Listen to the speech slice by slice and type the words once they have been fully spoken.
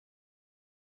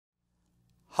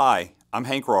Hi, I'm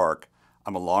Hank Roark.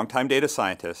 I'm a longtime data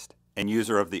scientist and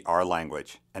user of the R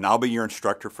language, and I'll be your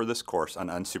instructor for this course on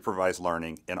unsupervised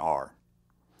learning in R.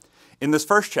 In this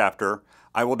first chapter,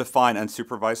 I will define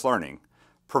unsupervised learning,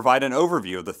 provide an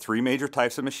overview of the three major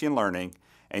types of machine learning,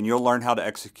 and you'll learn how to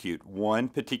execute one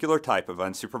particular type of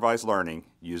unsupervised learning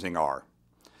using R.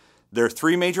 There are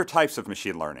three major types of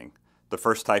machine learning. The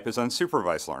first type is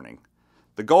unsupervised learning.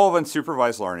 The goal of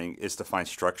unsupervised learning is to find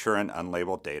structure in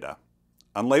unlabeled data.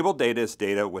 Unlabeled data is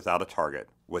data without a target,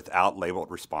 without labeled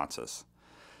responses.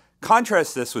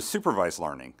 Contrast this with supervised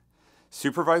learning.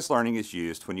 Supervised learning is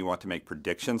used when you want to make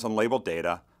predictions on labeled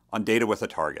data on data with a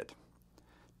target.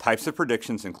 Types of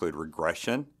predictions include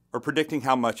regression, or predicting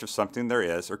how much of something there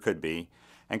is or could be,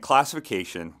 and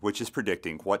classification, which is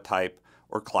predicting what type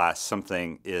or class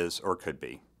something is or could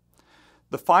be.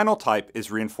 The final type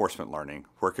is reinforcement learning,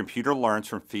 where a computer learns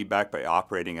from feedback by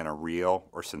operating in a real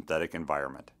or synthetic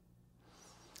environment.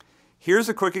 Here's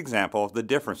a quick example of the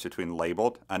difference between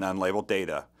labeled and unlabeled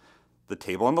data. The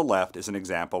table on the left is an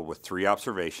example with three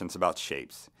observations about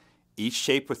shapes, each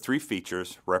shape with three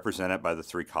features represented by the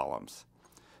three columns.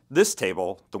 This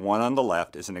table, the one on the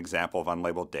left, is an example of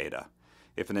unlabeled data.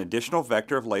 If an additional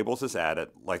vector of labels is added,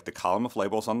 like the column of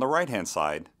labels on the right-hand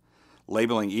side,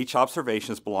 labeling each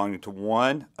observation as belonging to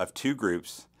one of two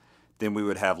groups, then we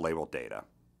would have labeled data.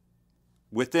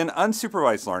 Within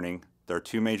unsupervised learning, there are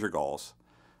two major goals.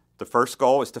 The first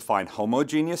goal is to find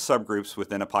homogeneous subgroups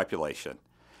within a population.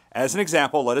 As an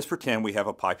example, let us pretend we have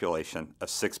a population of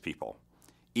 6 people.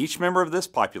 Each member of this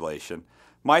population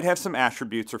might have some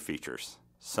attributes or features.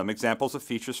 Some examples of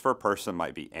features for a person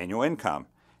might be annual income,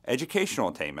 educational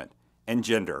attainment, and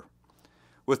gender.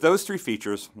 With those three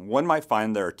features, one might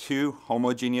find there are two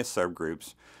homogeneous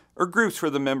subgroups, or groups where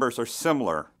the members are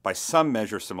similar by some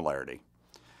measure of similarity.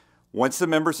 Once the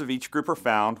members of each group are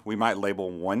found, we might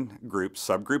label one group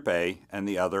subgroup A and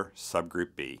the other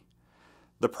subgroup B.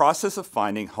 The process of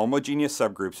finding homogeneous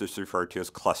subgroups is referred to as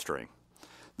clustering.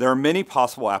 There are many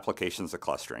possible applications of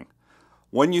clustering.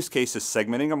 One use case is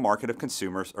segmenting a market of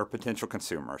consumers or potential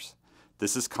consumers.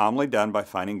 This is commonly done by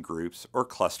finding groups or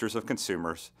clusters of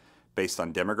consumers based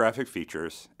on demographic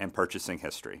features and purchasing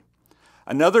history.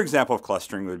 Another example of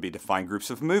clustering would be to find groups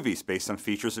of movies based on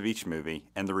features of each movie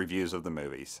and the reviews of the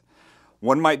movies.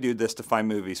 One might do this to find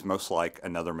movies most like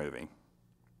another movie.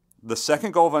 The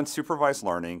second goal of unsupervised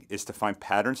learning is to find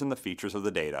patterns in the features of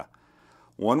the data.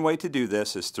 One way to do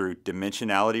this is through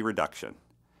dimensionality reduction.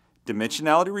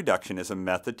 Dimensionality reduction is a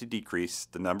method to decrease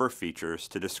the number of features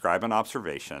to describe an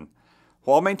observation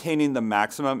while maintaining the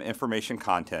maximum information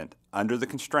content under the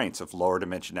constraints of lower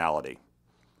dimensionality.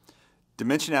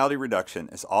 Dimensionality reduction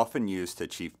is often used to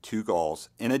achieve two goals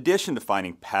in addition to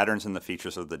finding patterns in the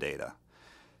features of the data.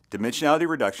 Dimensionality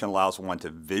reduction allows one to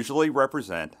visually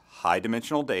represent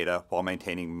high-dimensional data while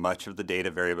maintaining much of the data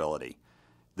variability.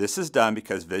 This is done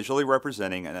because visually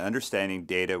representing and understanding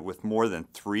data with more than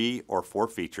 3 or 4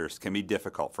 features can be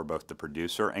difficult for both the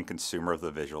producer and consumer of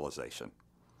the visualization.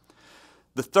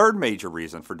 The third major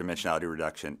reason for dimensionality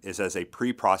reduction is as a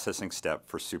pre-processing step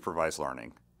for supervised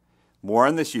learning. More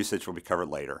on this usage will be covered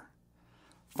later.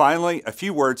 Finally, a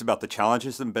few words about the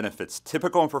challenges and benefits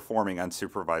typical in performing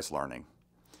unsupervised learning.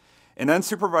 In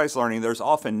unsupervised learning, there's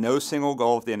often no single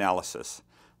goal of the analysis.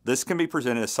 This can be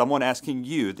presented as someone asking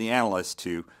you, the analyst,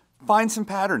 to find some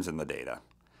patterns in the data.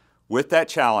 With that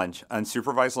challenge,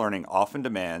 unsupervised learning often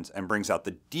demands and brings out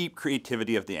the deep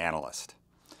creativity of the analyst.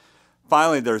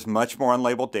 Finally, there's much more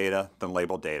unlabeled data than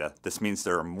labeled data. This means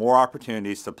there are more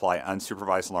opportunities to apply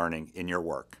unsupervised learning in your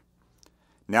work.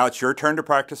 Now it's your turn to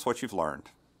practice what you've learned.